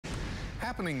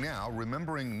Happening now,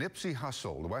 remembering Nipsey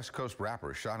Hussle, the West Coast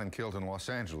rapper shot and killed in Los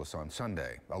Angeles on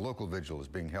Sunday. A local vigil is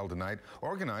being held tonight,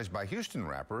 organized by Houston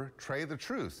rapper Trey the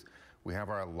Truth. We have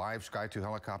our live Sky 2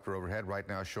 helicopter overhead right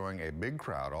now showing a big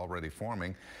crowd already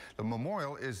forming. The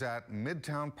memorial is at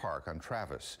Midtown Park on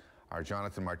Travis. Our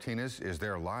Jonathan Martinez is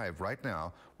there live right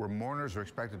now, where mourners are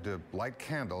expected to light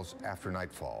candles after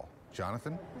nightfall.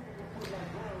 Jonathan?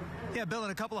 Yeah, Bill,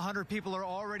 and a couple of hundred people are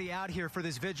already out here for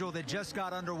this vigil that just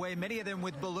got underway, many of them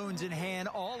with balloons in hand,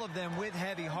 all of them with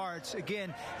heavy hearts.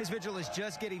 Again, this vigil is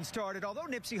just getting started. Although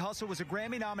Nipsey Hussle was a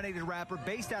Grammy-nominated rapper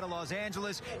based out of Los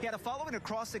Angeles, he had a following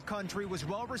across the country, was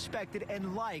well-respected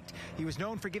and liked. He was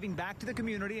known for giving back to the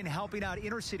community and helping out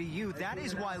inner-city youth. That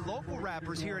is why local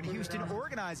rappers here in Houston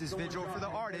organized this vigil for the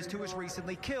artist who was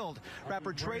recently killed.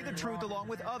 Rapper Trey the Truth, along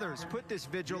with others, put this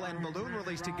vigil and balloon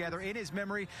release together in his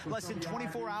memory less than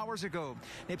 24 hours ago.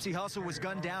 Nipsey Hussle was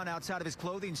gunned down outside of his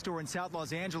clothing store in South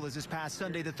Los Angeles this past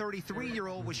Sunday. The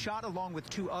 33-year-old was shot along with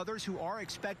two others who are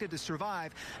expected to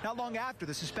survive. Not long after,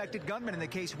 the suspected gunman in the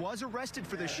case was arrested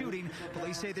for the shooting.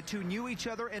 Police say the two knew each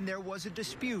other and there was a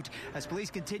dispute. As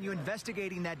police continue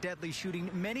investigating that deadly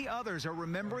shooting, many others are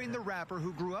remembering the rapper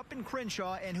who grew up in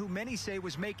Crenshaw and who many say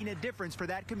was making a difference for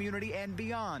that community and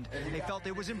beyond. They felt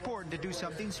it was important to do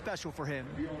something special for him.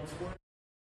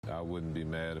 I wouldn't be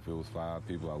mad if it was 5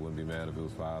 people. I wouldn't be mad if it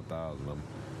was 5,000.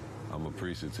 I'm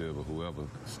appreciative of whoever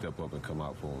step up and come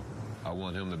out for him. I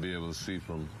want him to be able to see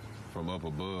from up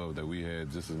above that we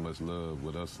had just as much love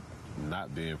with us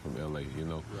not being from L.A., you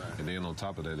know. Right. And then on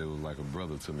top of that, it was like a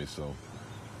brother to me. So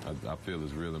I feel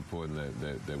it's real important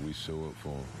that we show up for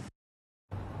him.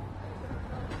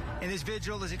 And this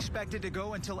vigil is expected to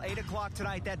go until 8 o'clock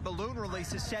tonight. That balloon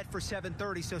release is set for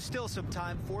 7:30, so still some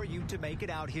time for you to make it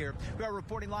out here. We are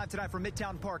reporting live tonight from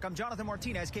Midtown Park. I'm Jonathan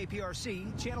Martinez,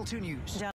 KPRC, Channel 2 News.